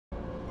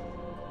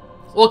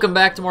Welcome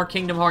back to more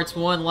Kingdom Hearts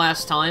 1.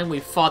 Last time we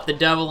fought the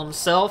devil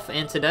himself,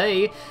 and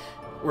today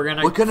we're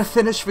gonna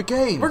finish the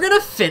game. We're gonna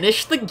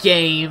finish the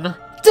game.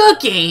 The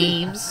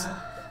games.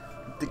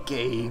 The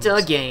games.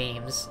 The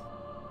games.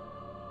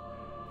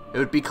 It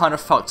would be kind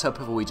of fucked up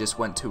if we just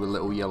went to a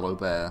little yellow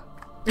bear.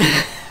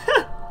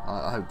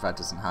 I hope that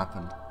doesn't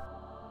happen.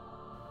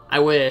 I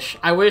wish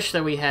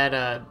that we had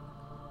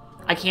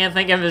I can't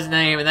think of his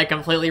name, and that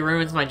completely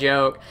ruins my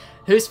joke.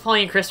 Who's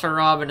playing Christopher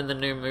Robin in the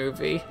new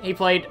movie? He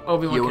played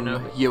Obi-Wan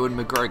Kenobi. Ewan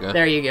McGregor.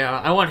 There you go.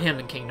 I want him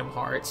in Kingdom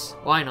Hearts.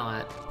 Why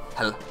not?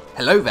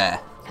 Hello there.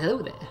 Hello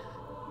there.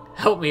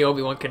 Help me,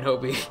 Obi-Wan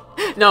Kenobi.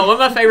 No, one of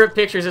my favorite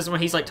pictures is when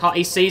he's like,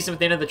 he sees him at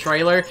the end of the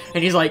trailer,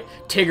 and he's like,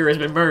 Tigger has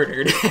been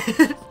murdered.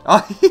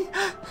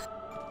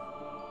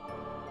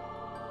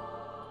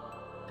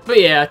 But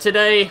yeah,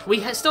 today,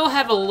 we still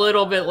have a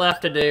little bit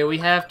left to do. We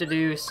have to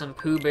do some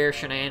Pooh Bear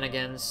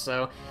shenanigans,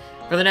 so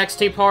for the next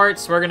 2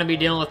 parts, we're going to be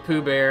dealing with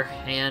Pooh Bear,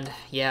 and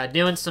yeah,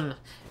 doing some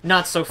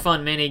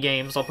not-so-fun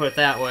mini-games, I'll put it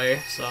that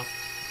way, so.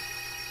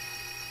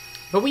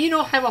 But we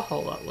don't have a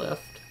whole lot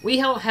left. We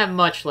don't have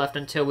much left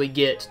until we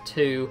get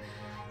to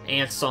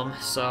Ansem,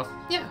 so,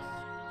 yeah.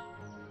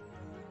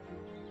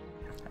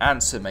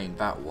 Ansem ain't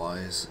that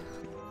wise.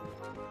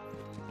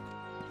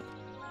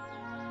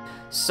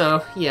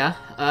 So, yeah,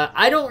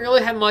 I don't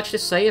really have much to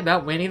say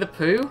about Winnie the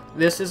Pooh.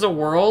 This is a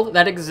world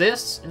that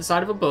exists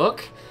inside of a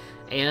book,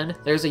 and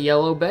there's a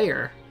yellow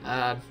bear.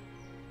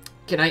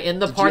 Can I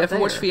end the part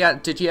there?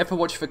 Did you ever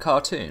watch the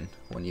cartoon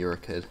when you were a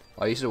kid?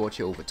 I used to watch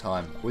it all the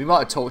time. We might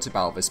have talked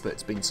about this, but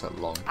it's been so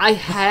long. I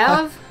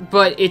have,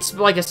 but it's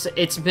like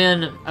it's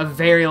been a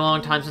very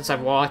long time since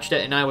I've watched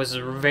it, and I was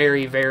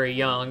very, very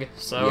young.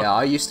 So yeah,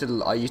 I used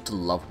to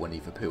love Winnie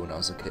the Pooh when I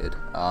was a kid.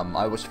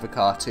 I watched the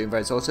cartoon.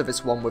 There's also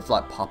this one with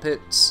like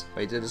puppets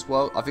they did as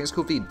well. I think it's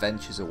called The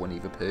Adventures of Winnie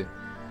the Pooh,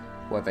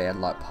 where they had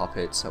like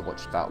puppets. I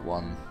watched that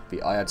one.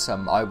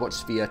 I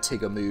watched the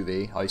Tigger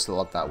movie. I used to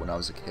love that when I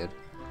was a kid.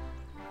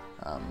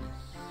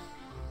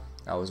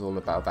 I was all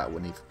about that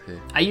Winnie the Pooh.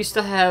 I used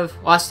to have,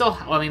 I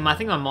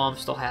think my mom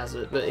still has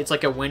it, but it's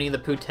like a Winnie the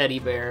Pooh teddy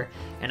bear,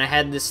 and I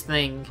had this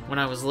thing when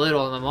I was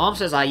little, and my mom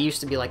says I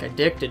used to be like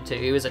addicted to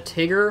it. It was a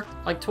Tigger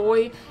like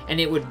toy, and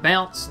it would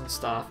bounce and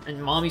stuff,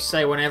 and mom used to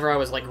say whenever I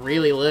was like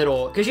really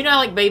little, because you know how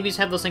like babies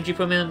have those things you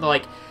put them in,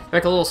 like a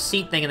little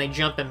seat thing, and they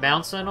jump and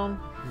bounce in them?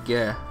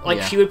 Yeah.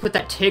 Like, she would put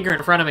that Tigger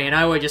in front of me, and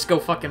I would just go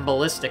fucking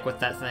ballistic with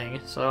that thing,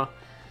 so,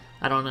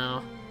 I don't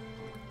know.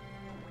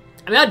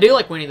 I mean, I do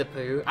like Winnie the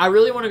Pooh. I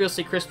really want to go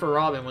see Christopher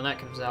Robin when that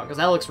comes out, because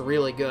that looks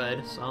really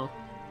good, so.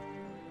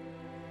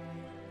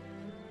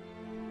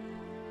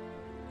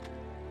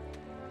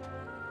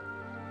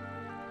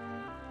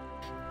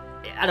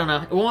 I don't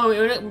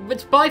know.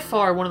 It's by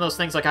far one of those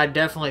things, like,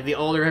 the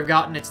older I've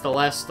gotten, it's the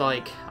less,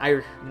 like,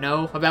 I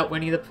know about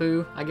Winnie the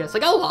Pooh, I guess.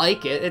 Like, I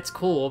like it. It's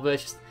cool, but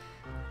it's just,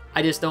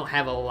 I just don't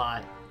have a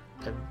lot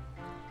of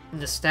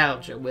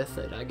nostalgia with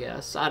it, I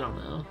guess. I don't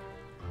know.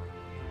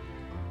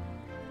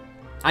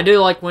 I do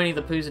like Winnie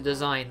the Pooh's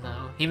design,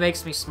 though. He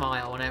makes me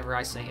smile whenever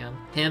I see him.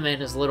 Him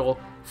and his little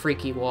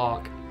freaky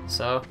walk,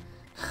 so.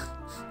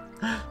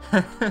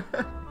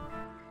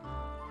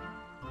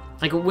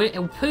 Like,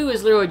 Pooh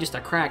is literally just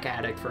a crack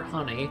addict for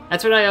honey.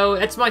 That's what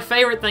that's my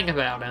favorite thing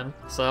about him,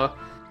 so.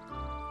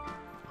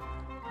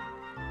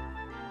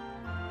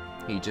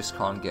 He just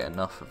can't get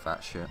enough of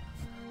that shit.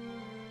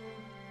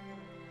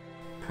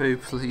 Pooh,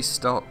 please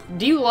stop.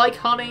 Do you like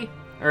honey?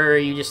 Or are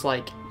you just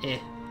like, eh?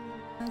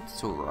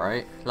 It's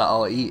alright. Like,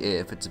 I'll eat it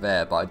if it's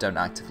there, but I don't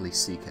actively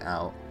seek it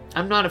out.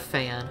 I'm not a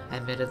fan,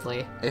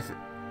 admittedly. If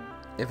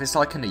it's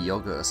like in a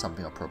yogurt or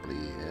something, I'll probably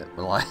eat it.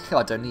 But like,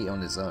 I don't eat it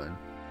on its own.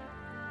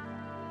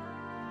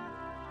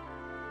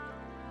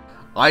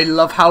 I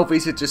love how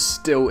these are just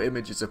still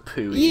images of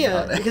Pooh.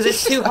 Yeah, because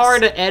it's too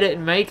hard to edit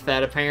and make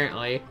that,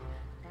 apparently.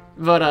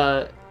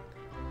 But,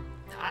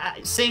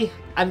 see,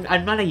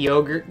 I'm not a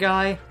yogurt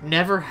guy.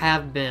 Never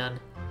have been.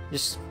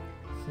 Just,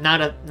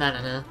 no.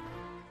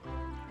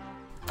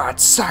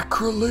 That's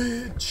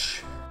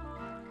sacrilege!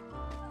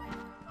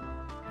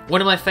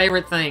 One of my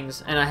favorite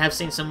things, and I have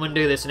seen someone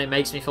do this and it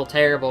makes me feel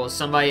terrible, is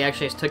somebody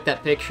actually just took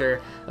that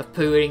picture of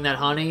Pooh eating that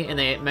honey and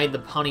they made the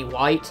honey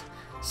white.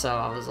 So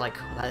I was like,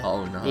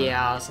 oh no.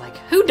 Yeah, I was like,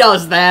 who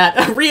does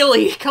that?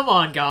 Really? Come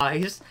on,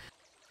 guys.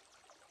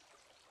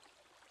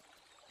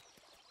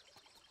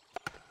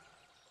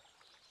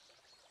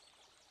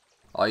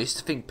 I used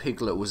to think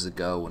Piglet was a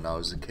girl when I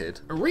was a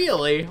kid.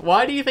 Really?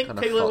 Why do you think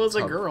Piglet was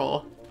a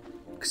girl?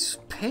 It's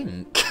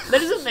pink. That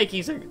doesn't mean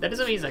he's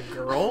a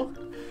girl.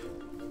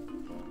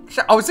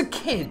 I was a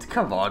kid,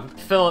 come on.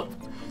 Philip,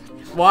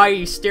 why are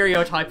you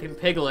stereotyping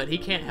Piglet? He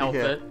can't help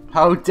it.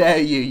 How dare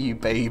you, you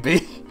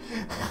baby.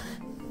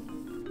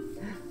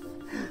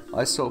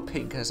 I saw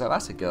pink and I was like,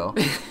 that's a girl.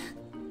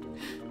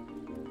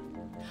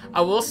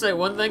 I will say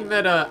one thing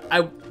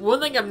that one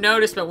thing I've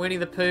noticed about Winnie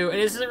the Pooh, and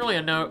this isn't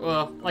really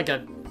like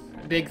a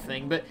big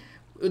thing, but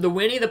the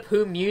Winnie the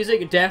Pooh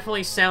music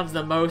definitely sounds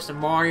the most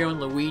Mario and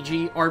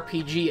Luigi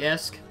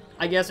RPG-esque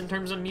I guess, in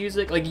terms of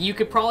music. Like, you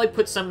could probably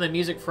put some of the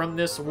music from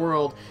this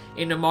world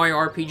into Mario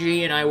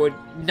RPG, and I would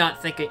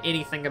not think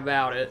anything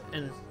about it,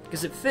 and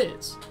because it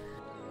fits.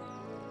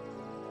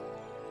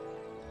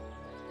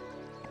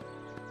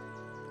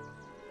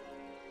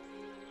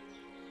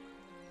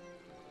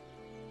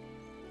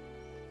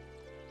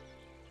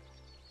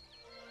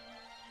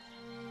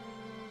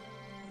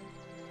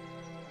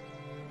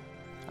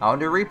 I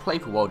want to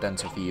replay the World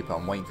Ends with you, but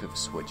I'm waiting for the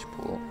Switch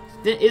port.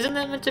 Isn't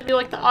that meant to be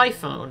like the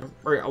iPhone,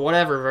 or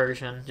whatever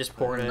version, just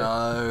ported?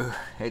 No,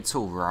 it's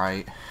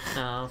alright.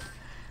 No.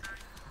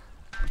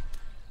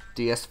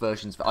 DS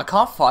versions, I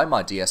can't find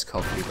my DS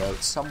copy though,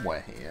 it's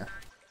somewhere here.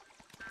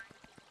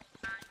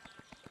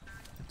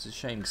 It's a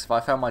shame, because if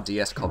I found my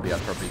DS copy, I'd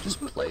probably just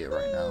play it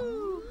right now.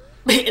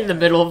 In the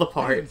middle of the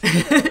part.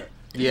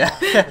 Yeah,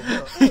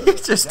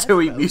 just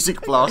doing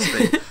music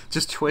blasting,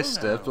 just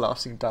Twister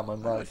blasting down my I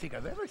mic. don't think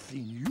I've ever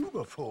seen you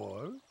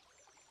before.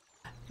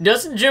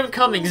 Doesn't Jim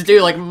Cummings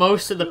do like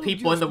most of the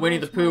people in the Winnie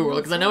the Pooh world?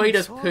 Because I know he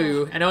does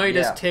Pooh, I know he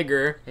does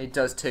Tigger. He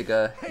does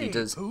Tigger, he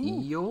does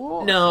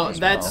Eeyore? No,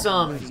 that's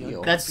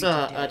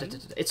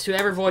it's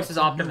whoever voices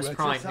Optimus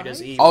Prime who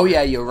does Eeyore. Oh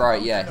yeah, you're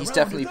right, yeah, he's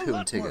definitely Pooh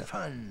and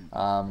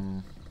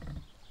Tigger.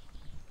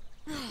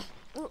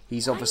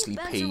 He's obviously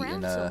Pete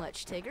in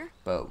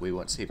but we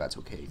won't see that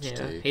till KH2.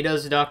 Yeah, he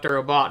does Dr.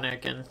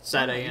 Robotnik in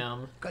Sad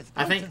AM.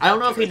 I don't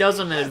know if he does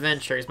them in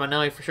Adventures, but I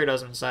know he for sure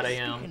does them in Sad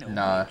AM.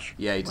 No,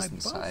 yeah, he does in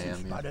Sad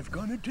AM.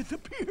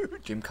 Yeah.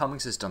 Jim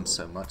Cummings has done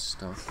so much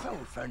stuff. So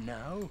for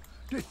now,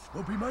 this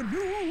will be my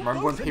new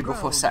Remember when people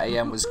thought Sad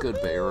AM was good,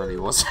 but it really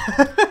wasn't.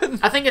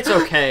 I think it's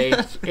okay.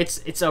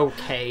 It's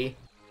okay.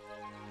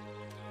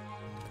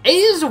 It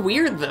is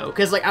weird though,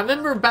 because like I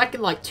remember back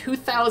in like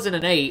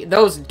 2008,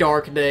 those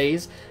dark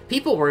days,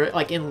 people were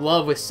like in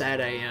love with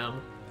Sad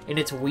AM, and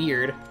it's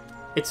weird.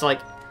 It's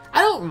like I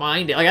don't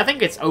mind it. Like I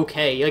think it's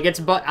okay.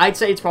 Like but I'd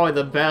say it's probably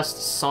the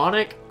best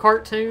Sonic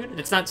cartoon.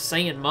 It's not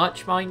saying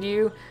much, mind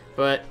you,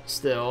 but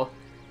still.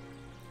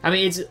 I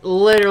mean, it's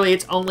literally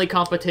its only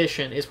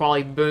competition is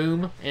probably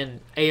Boom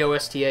and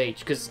AOSTH,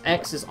 because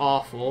X is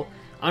awful.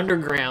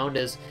 Underground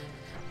is.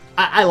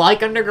 I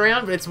like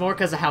Underground, but it's more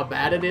because of how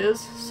bad it is.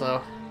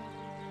 So.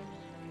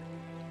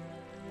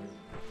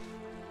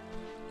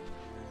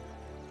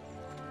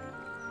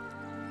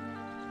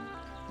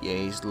 Yeah,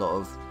 he's a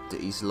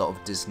lot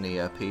of Disney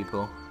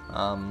people.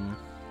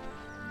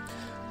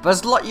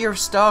 Buzz Lightyear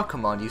Star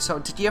Command.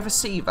 Did you ever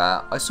see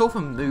that? I saw the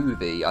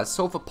movie. I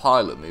saw the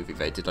pilot movie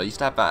they did. I used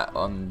to have that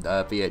on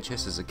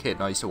VHS as a kid,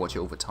 and I used to watch it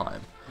all the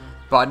time.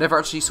 But I never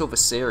actually saw the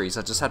series.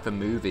 I just had the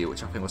movie,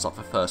 which I think was like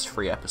the first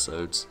 3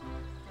 episodes.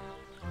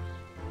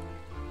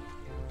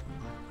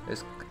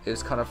 It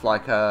was kind of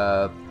like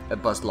a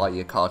Buzz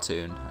Lightyear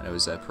cartoon, and it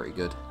was pretty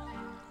good.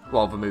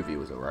 Well, the movie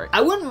was alright.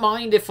 I wouldn't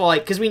mind if,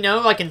 like, because we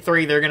know, like, in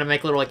 3, they're going to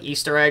make little, like,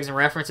 Easter eggs and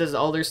references to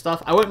older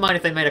stuff. I wouldn't mind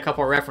if they made a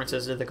couple of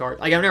references to the cartoon.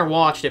 Like, I've never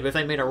watched it, but if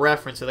they made a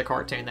reference to the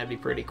cartoon, that'd be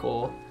pretty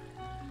cool.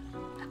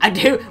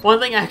 One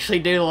thing I actually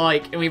do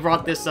like, and we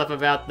brought this up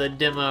about the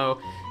demo,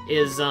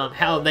 is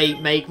how they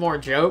make more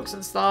jokes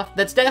and stuff.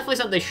 That's definitely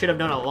something they should have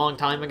done a long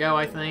time ago,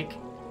 I think.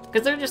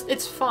 Because they're just,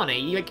 it's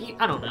funny.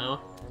 I don't know.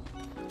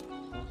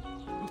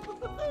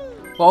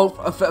 Well,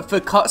 for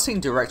cutscene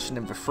direction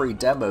in the 3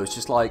 demos,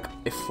 just like,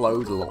 it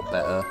flowed a lot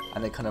better,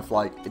 and it kind of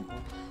like, it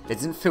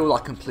didn't feel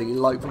like completely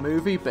like the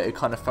movie, but it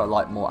kind of felt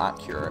like more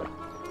accurate,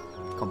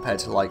 compared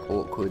to like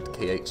awkward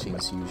KH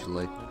scenes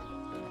usually.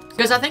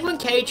 Because I think when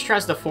KH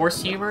tries to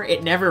force humor,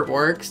 it never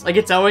works. Like,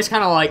 it's always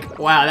kind of like,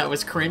 wow, that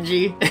was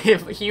cringy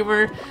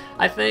humor,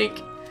 I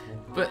think.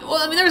 But, well,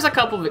 I mean, there's a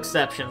couple of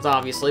exceptions,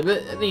 obviously,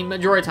 but, I mean,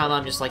 majority of the time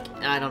I'm just like,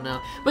 I don't know.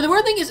 But the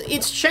weird thing is,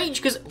 it's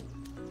changed, because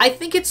I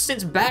think it's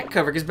since back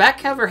cover, because back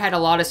cover had a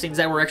lot of scenes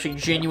that were actually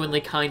genuinely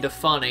kind of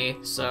funny,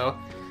 so.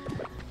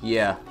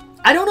 Yeah.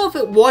 I don't know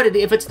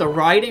if it's the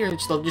writing or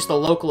just the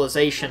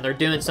localization. They're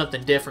doing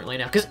something differently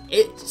now, because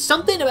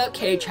something about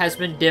KH has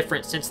been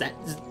different since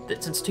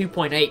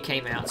 2.8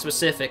 came out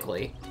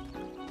specifically.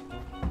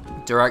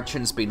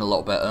 Direction's been a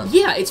lot better.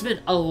 Yeah, it's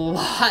been a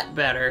lot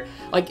better.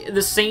 Like,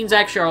 the scenes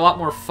actually are a lot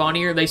more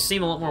funnier. They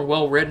seem a lot more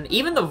well written.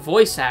 Even the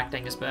voice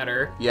acting is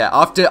better. Yeah,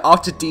 after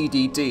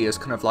DDD, it's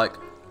kind of like,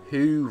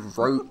 who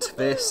wrote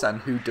this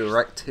and who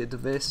directed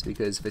this,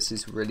 because this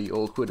is really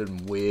awkward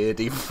and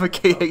weird even for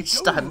KH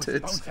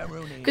standards.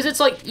 Because it's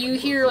like, you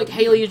hear like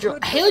Haley Joel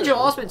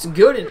Osment's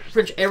good in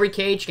pretty much every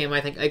KH game,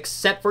 I think,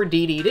 except for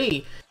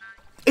DDD.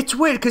 It's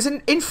weird, because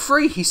in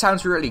 3 he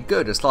sounds really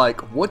good. It's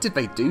like, what did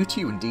they do to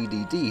you in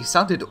DDD? He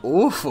sounded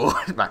awful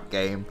in that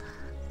game.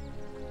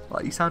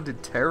 Like, he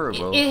sounded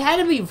terrible. It had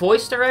to be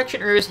voice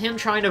direction, or it was him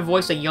trying to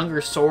voice a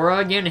younger Sora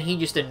again, and he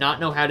just did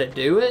not know how to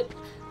do it.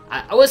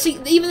 Well, see,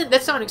 even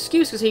that's not an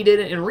excuse, because he did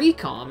it in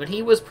Recom, and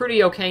he was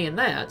pretty okay in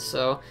that,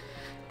 so.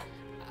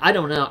 I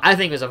don't know. I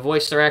think it was a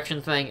voice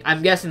direction thing.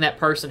 I'm guessing that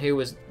person who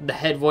was the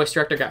head voice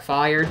director got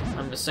fired,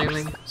 I'm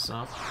assuming,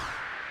 so.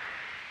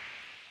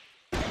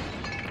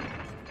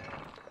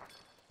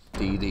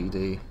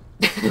 DDD.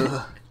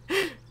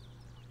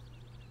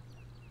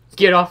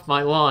 Get off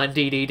my lawn,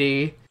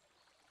 DDD.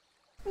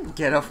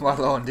 Get off my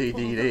lawn,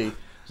 DDD.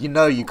 You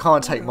know you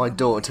can't take my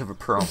daughter to the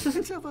prom.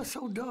 It's ever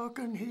so dark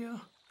in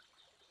here.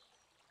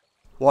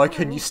 Why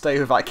couldn't you stay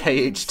with that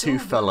KH2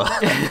 fella?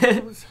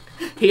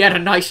 He had a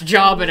nice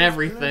job and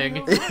everything.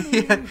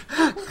 Yeah.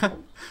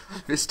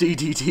 This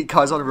DDD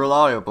guy's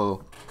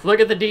unreliable. Look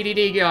at the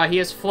DDD guy. He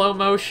has flow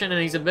motion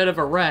and he's a bit of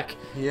a wreck.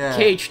 Yeah.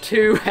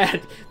 KH2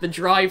 had the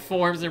drive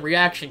forms and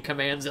reaction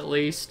commands at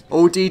least.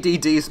 All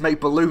DDDs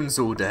make balloons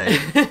all day.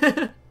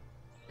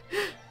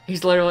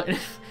 He's literally...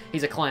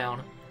 he's a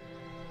clown.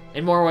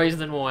 In more ways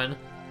than one.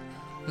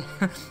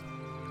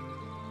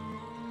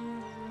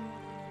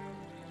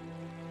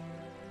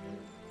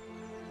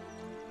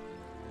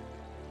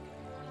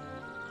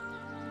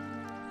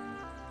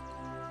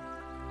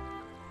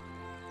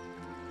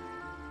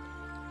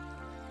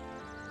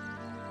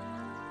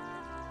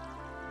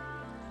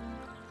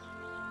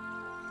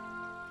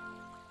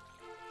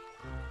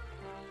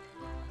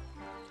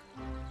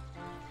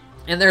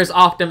 And there's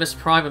Optimus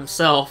Prime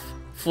himself,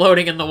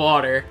 floating in the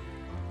water.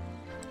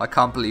 I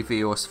can't believe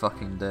he was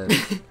fucking dead.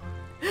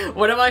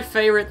 One of my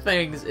favorite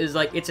things is,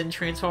 like, it's in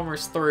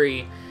Transformers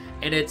 3,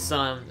 and it's,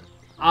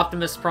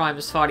 Optimus Prime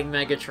is fighting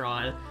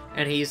Megatron,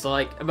 and he's,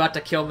 like, about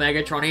to kill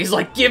Megatron, and he's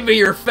like, give me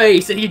your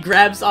face, and he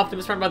grabs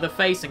Optimus Prime by the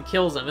face and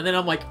kills him, and then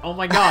I'm like, oh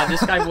my god,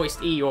 this guy voiced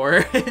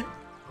Eeyore.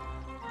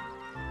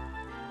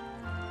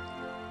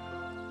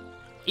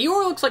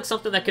 Eeyore looks like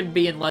something that could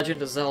be in Legend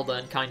of Zelda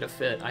and kind of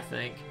fit, I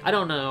think. I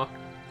don't know.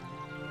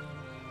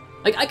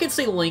 Like, I could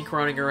see Link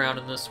running around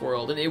in this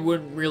world, and it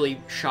wouldn't really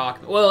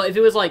shock me. Well, if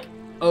it was like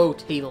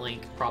OT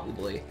Link,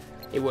 probably.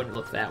 It wouldn't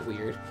look that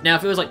weird. Now,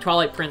 if it was like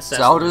Twilight Princess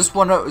Zelda's Link,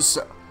 one of...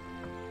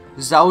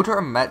 Zelda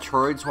and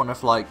Metroid's one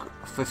of, like,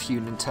 the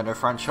few Nintendo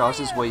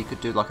franchises where you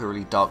could do, like, a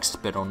really dark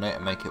spin on it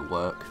and make it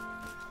work.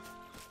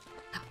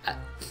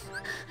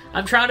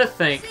 I'm trying to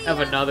think of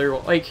another,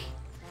 like...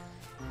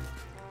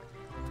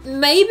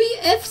 Maybe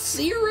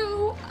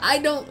F-Zero? I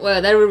don't...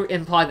 Well, that would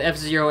imply that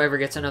F-Zero ever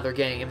gets another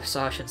game,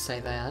 so I shouldn't say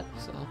that,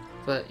 so...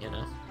 But, you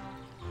know.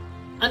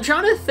 I'm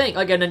trying to think,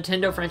 like, a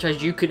Nintendo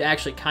franchise you could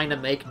actually kind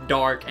of make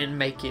dark and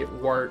make it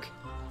work.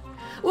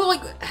 Well,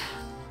 like...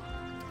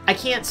 I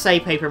can't say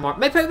Paper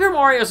Mario... Paper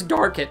Mario's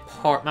dark at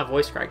part... My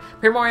voice cracked.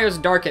 Paper Mario's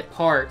dark at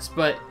parts,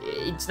 but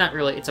it's not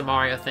really... It's a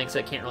Mario thing, so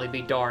it can't really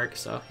be dark,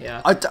 so,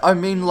 yeah. I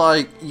mean,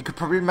 like, you could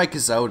probably make a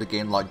Zelda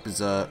game like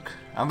Berserk.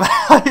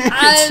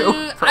 I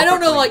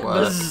don't know, like,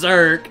 work.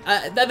 Berserk.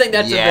 I think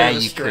that's a bit of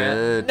a stretch.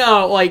 Could.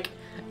 No, like,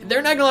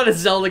 they're not gonna let a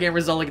Zelda game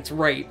result like it's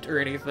raped or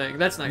anything.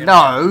 That's not gonna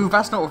No,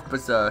 that's not what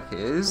Berserk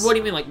is. What do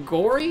you mean, like,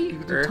 gory? You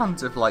could do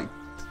tons of, like,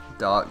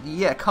 dark...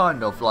 Yeah,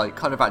 kind of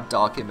that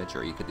dark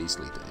imagery you could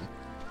easily do.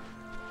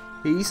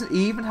 He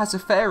even has a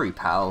fairy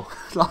pal.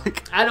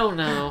 Like... I don't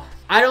know.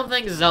 I don't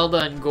think Zelda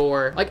and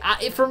gore... Like,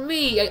 for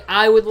me,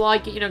 I would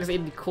like it, you know, because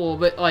it'd be cool,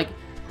 but, like,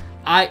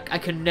 I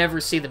could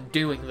never see them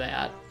doing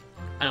that.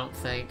 I don't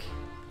think.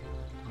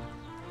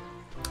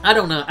 I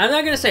don't know. I'm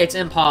not gonna say it's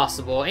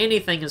impossible.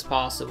 Anything is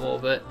possible,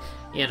 but,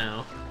 you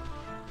know.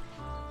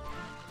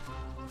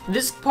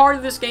 This part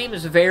of this game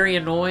is very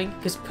annoying,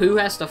 because Pooh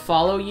has to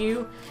follow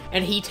you,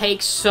 and he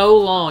takes so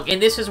long.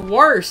 And this is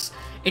worse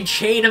in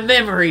Chain of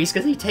Memories,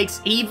 because he takes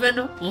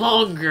even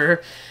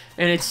longer.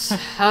 And it's...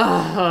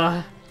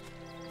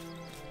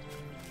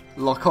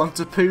 Lock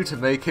onto Pooh to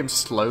make him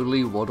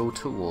slowly waddle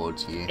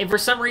towards you. And for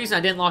some reason, I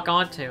didn't lock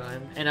onto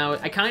him. And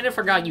I kind of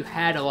forgot you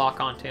had to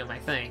lock onto him, I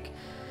think.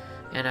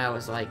 And I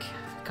was like,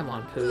 come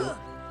on, Pooh.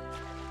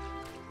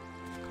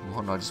 Come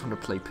on, I just want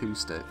to play Pooh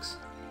sticks.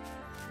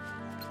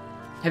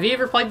 Have you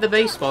ever played the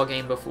baseball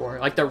game before?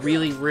 Like the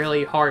really,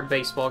 really hard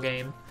baseball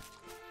game?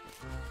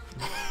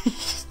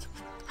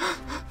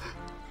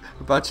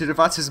 Imagine if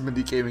that's his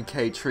minigame in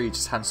K3,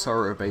 just hand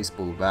Sora a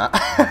baseball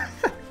bat.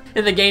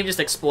 And the game just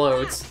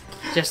explodes.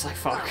 Just like,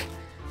 fuck.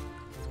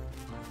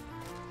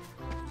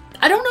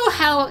 I don't know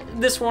how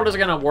this world is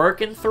gonna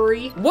work in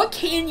 3. What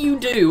can you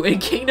do in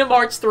Kingdom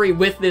Hearts 3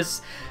 with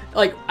this?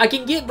 Like, I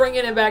can get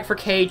bringing it back for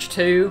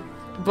KH2,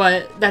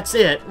 but that's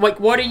it. Like,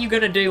 what are you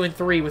gonna do in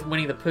 3 with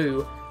Winnie the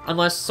Pooh?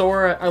 Unless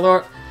Sora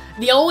or...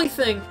 The only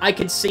thing I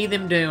could see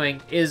them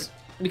doing is,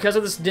 because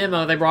of this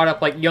demo, they brought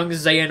up, like, young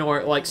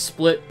Xehanort, like,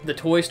 split the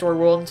Toy Story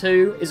world in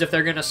 2, is if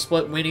they're gonna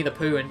split Winnie the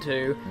Pooh in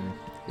 2.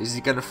 Is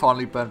he gonna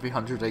finally burn the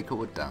 100-acre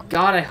wood down?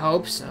 God, I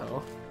hope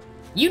so.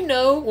 You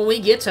know, when we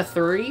get to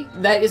 3,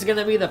 that is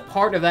gonna be the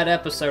part of that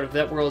episode of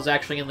that world is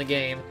actually in the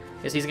game,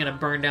 is he's gonna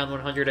burn down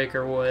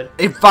 100-acre wood.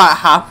 If that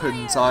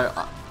happens,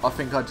 I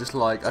think I'd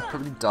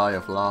probably die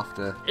of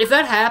laughter. If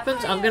that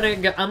happens, I'm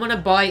gonna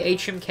buy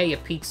HMK a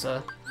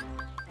pizza.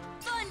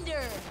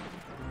 Thunder.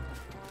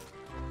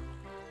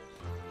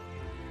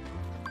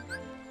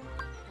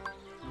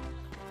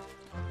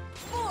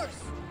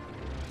 Force.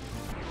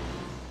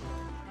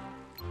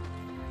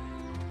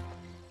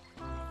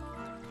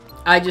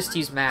 I just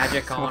use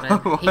magic on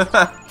him.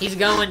 He's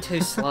going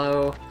too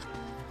slow.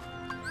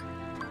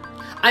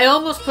 I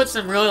almost put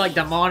some really, like,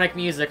 demonic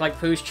music, like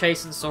Pooh's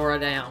chasing Sora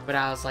down, but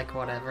I was like,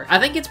 whatever. I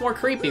think it's more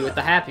creepy with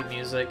the happy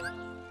music.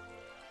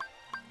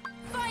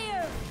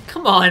 Fire.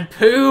 Come on,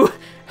 Pooh!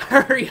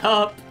 Hurry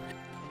up!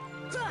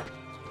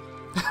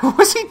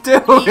 What's he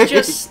doing? He's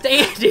just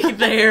standing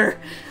there,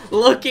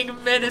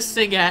 looking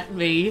menacing at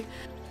me.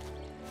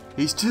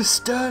 He's just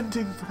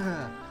standing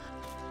there.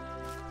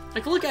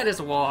 Like, look at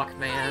his walk,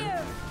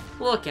 man.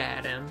 Look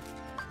at him.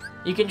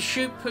 You can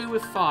shoot Pooh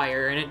with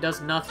fire, and it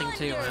does nothing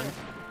to him.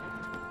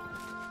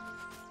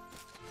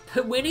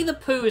 Winnie the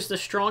Pooh is the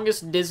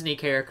strongest Disney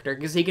character,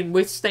 because he can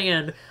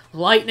withstand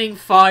lightning,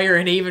 fire,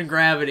 and even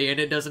gravity, and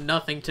it does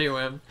nothing to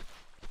him.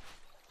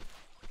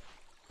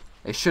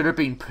 It should have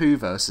been Pooh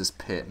versus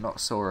Pit, not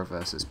Sora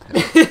versus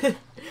Pit.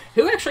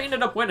 Who actually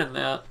ended up winning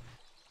that?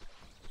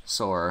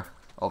 Sora,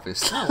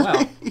 obviously. Oh,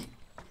 wow.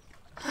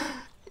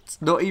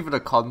 It's not even a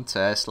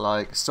contest,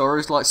 like,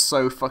 Sora's like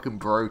so fucking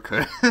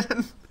broken.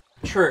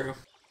 True.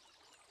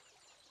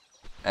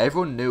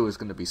 Everyone knew it was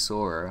gonna be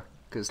Sora,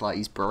 because like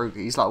he's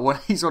broken. He's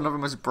like he's one of the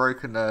most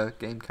broken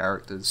game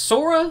characters.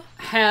 Sora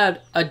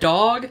had a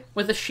dog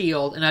with a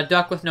shield and a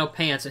duck with no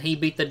pants, and he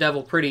beat the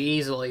devil pretty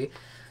easily.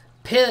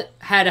 Pit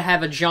had to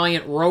have a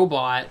giant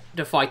robot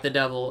to fight the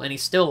devil, and he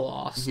still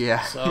lost.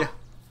 Yeah. So. Yeah.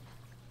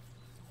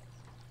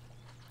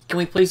 Can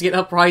we please get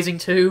Uprising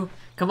 2?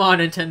 Come on,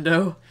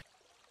 Nintendo.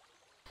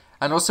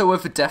 And also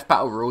with the death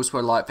battle rules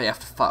where like they have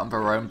to fight on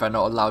their own, they're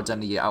not allowed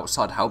any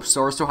outside help.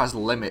 Sora still has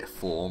limit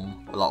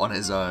form, like on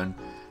his own.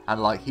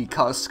 And like he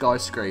cut a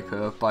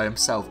skyscraper by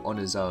himself on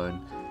his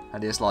own.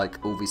 And he has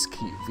like all these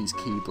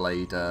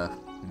keyblade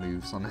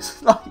moves on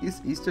his like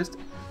he's just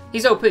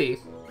He's OP. Pit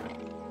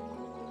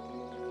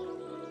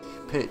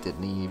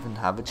didn't even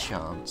have a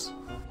chance.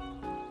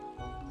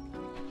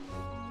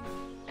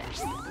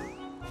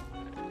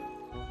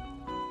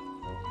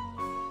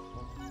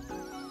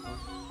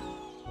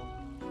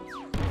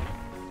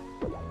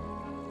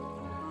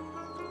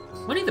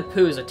 Winnie the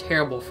Pooh is a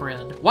terrible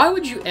friend. Why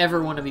would you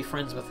ever want to be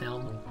friends with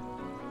him?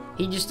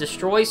 He just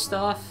destroys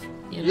stuff,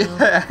 you know?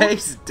 Yeah,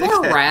 he's a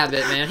Poor dickhead.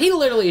 Rabbit, man. He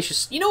literally is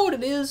just... You know what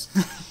it is?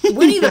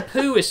 Winnie the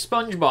Pooh is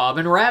SpongeBob,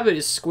 and Rabbit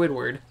is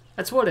Squidward.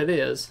 That's what it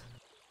is.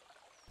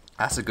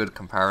 That's a good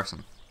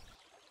comparison.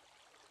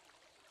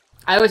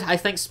 I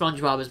think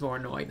SpongeBob is more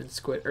annoying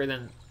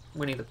than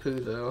Winnie the Pooh,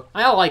 though.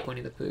 I like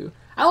Winnie the Pooh.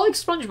 I like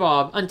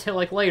SpongeBob until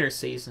like later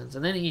seasons,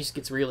 and then he just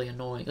gets really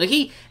annoying. Like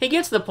he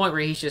gets to the point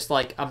where he's just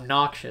like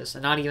obnoxious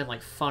and not even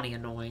like funny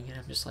annoying, and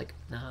I'm just like,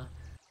 nah.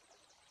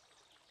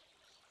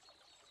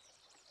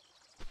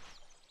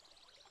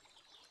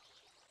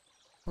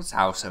 What's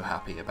Al so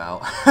happy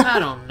about? I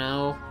don't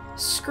know.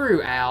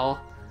 Screw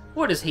Al.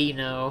 What does he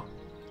know?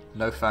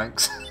 No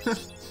thanks.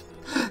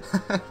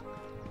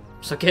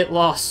 So get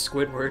lost,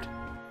 Squidward.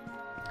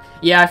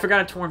 Yeah, I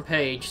forgot a torn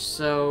page,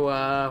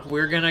 so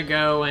we're gonna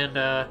go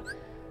and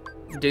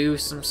do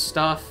some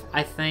stuff,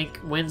 I think.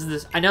 When's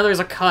this? I know there's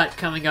a cut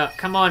coming up.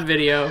 Come on,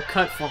 video.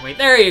 Cut for me.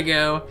 There you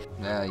go.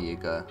 There you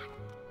go.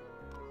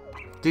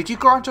 Did you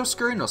grind your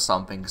screen or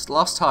something? Because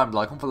last time,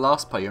 like on the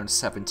last play, you're in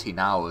 17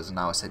 hours, and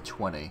now it said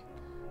 20.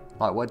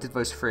 Like, where did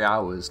those 3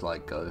 hours,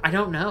 like, go? I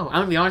don't know.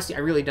 I'm gonna be honest, I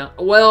really don't.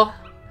 Well,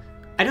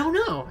 I don't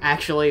know,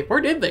 actually.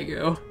 Where did they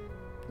go?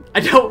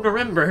 I don't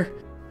remember.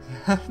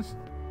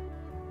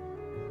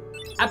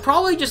 I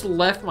probably just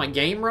left my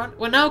game run.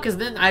 Well, no, because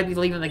then I'd be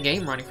leaving the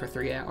game running for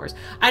 3 hours.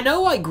 I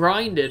know I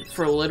grinded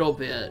for a little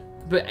bit,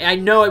 but I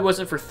know it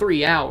wasn't for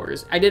 3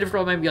 hours. I did it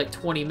for maybe like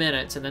 20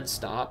 minutes and then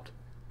stopped.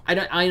 I'm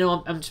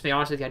just being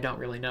honest with you, I don't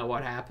really know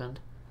what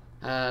happened.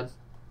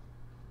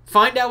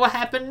 Find out what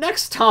happened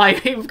next time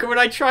when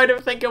I try to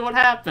think of what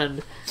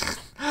happened.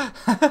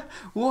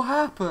 What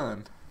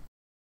happened?